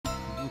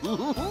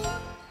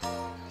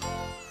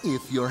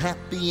If you're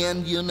happy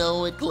and you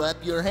know it, clap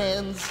your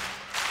hands.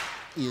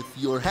 If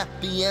you're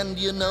happy and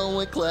you know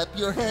it, clap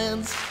your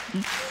hands.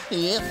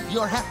 If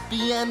you're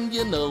happy and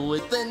you know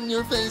it, then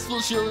your face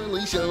will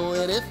surely show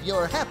it. If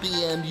you're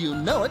happy and you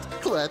know it,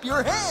 clap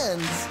your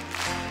hands.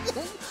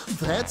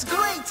 That's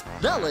great!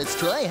 Now let's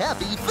try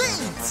happy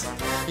feet.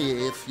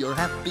 If you're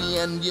happy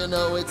and you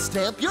know it,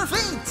 stamp your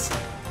feet.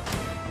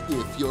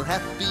 If you're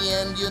happy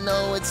and you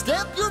know it,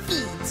 stamp your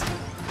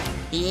feet.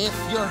 If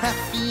you're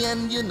happy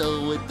and you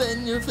know it,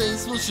 then your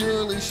face will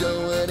surely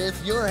show it.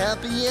 If you're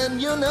happy and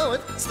you know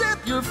it,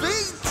 stamp your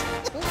feet.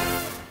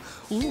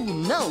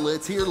 Ooh, now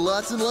let's hear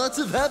lots and lots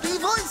of happy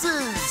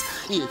voices.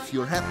 If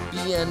you're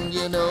happy and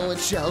you know it,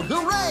 shout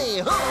hooray,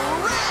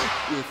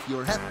 hooray! If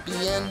you're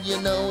happy and you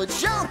know it,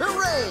 shout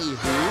hooray,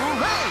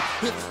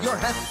 hooray! If you're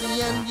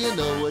happy and you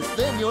know it,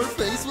 then your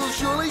face will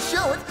surely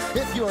show it.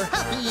 If you're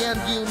happy and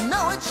you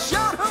know it,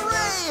 shout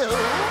hooray,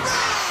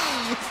 hooray!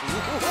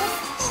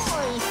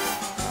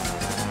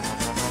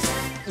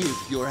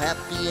 If you're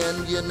happy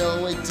and you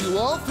know it, do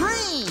all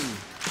three.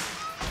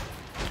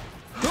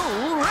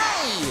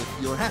 Hooray!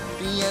 If you're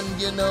happy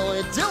and you know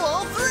it, do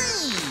all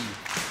three.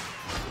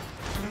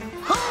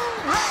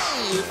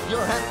 Hooray! If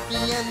you're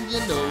happy and you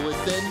know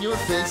it, then your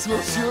face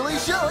will surely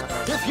show it.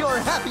 If you're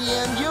happy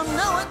and you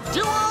know it,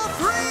 do all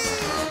three.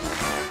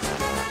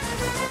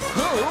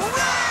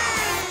 Hooray!